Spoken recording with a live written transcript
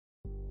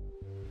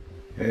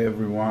Hey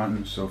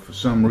everyone, so for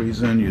some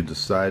reason you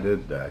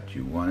decided that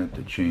you wanted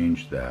to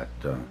change that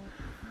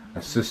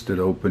assisted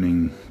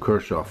opening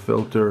Kershaw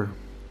filter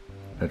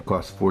that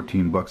costs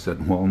 14 bucks at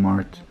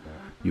Walmart.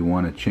 You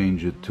want to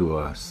change it to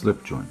a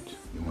slip joint.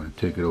 You want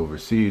to take it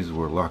overseas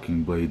where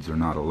locking blades are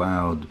not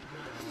allowed,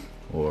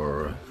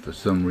 or for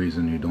some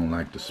reason you don't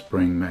like the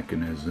spring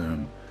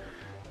mechanism.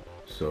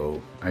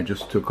 So I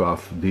just took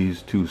off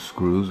these two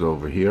screws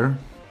over here,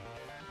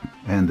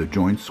 and the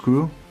joint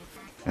screw,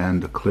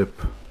 and the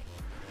clip,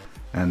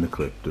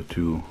 the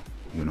two,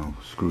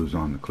 screws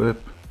on the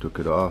clip. Took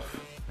it off,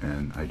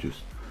 and I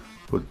just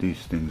put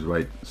these things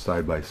right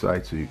side by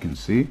side so you can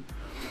see.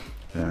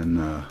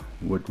 And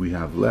what we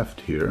have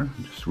left here,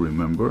 just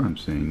remember, I'm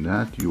saying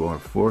that you are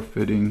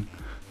forfeiting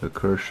the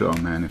Kershaw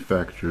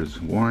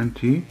manufacturer's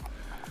warranty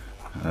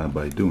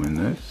by doing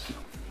this.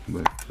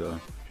 But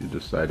if you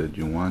decided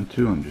you want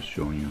to, I'm just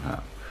showing you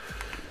how.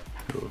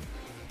 So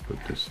put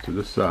this to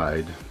the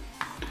side.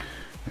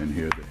 And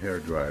here the hair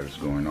dryer is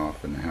going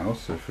off in the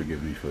house, so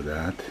forgive me for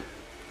that.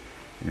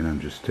 And I'm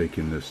just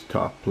taking this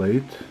top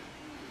plate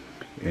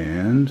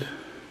and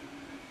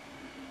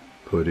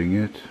putting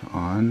it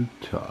on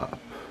top.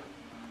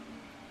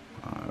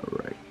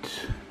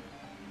 Alright.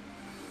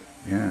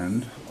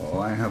 And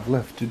all I have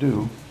left to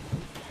do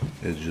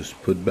is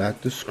just put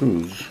back the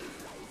screws.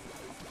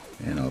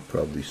 And I'll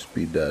probably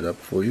speed that up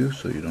for you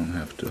so you don't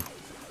have to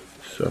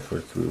suffer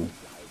through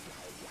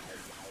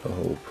the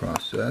whole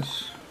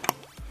process.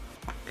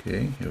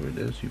 Okay, here it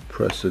is. You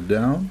press it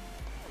down.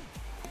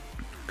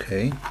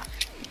 Okay.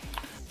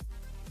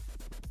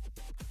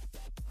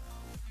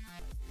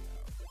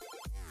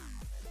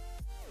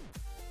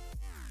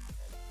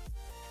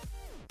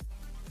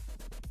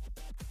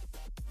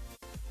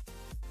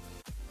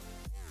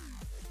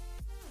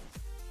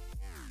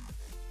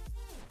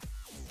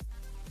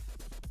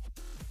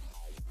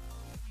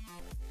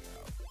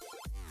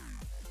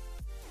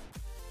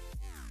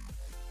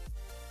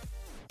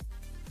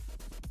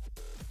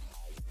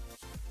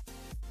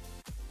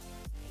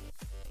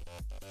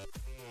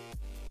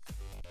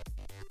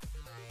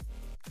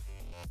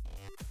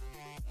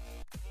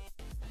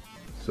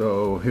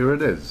 So here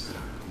it is.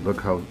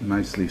 Look how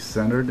nicely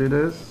centered it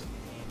is.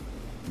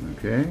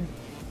 Okay.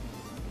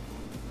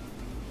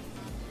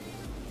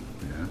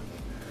 Yeah.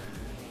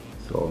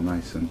 It's all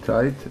nice and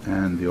tight,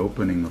 and the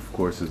opening, of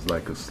course, is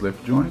like a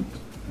slip joint.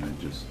 It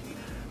just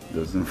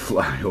doesn't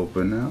fly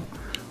open now.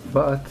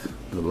 But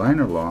the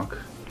liner lock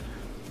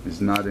is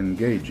not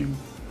engaging,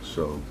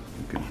 so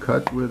you can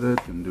cut with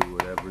it and do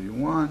whatever you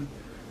want,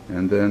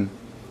 and then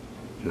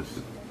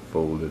just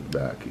fold it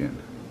back in.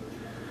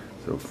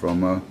 So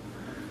from a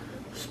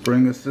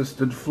spring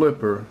assisted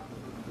flipper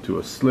to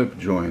a slip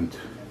joint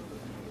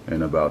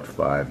in about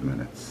 5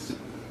 minutes.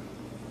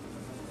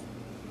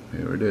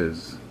 Here it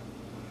is.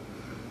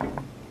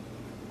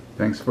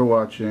 Thanks for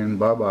watching.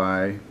 Bye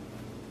bye.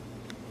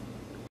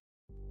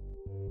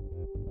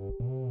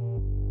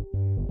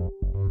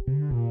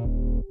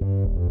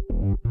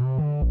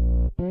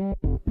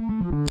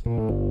 All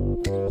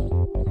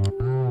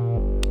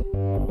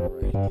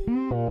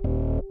right.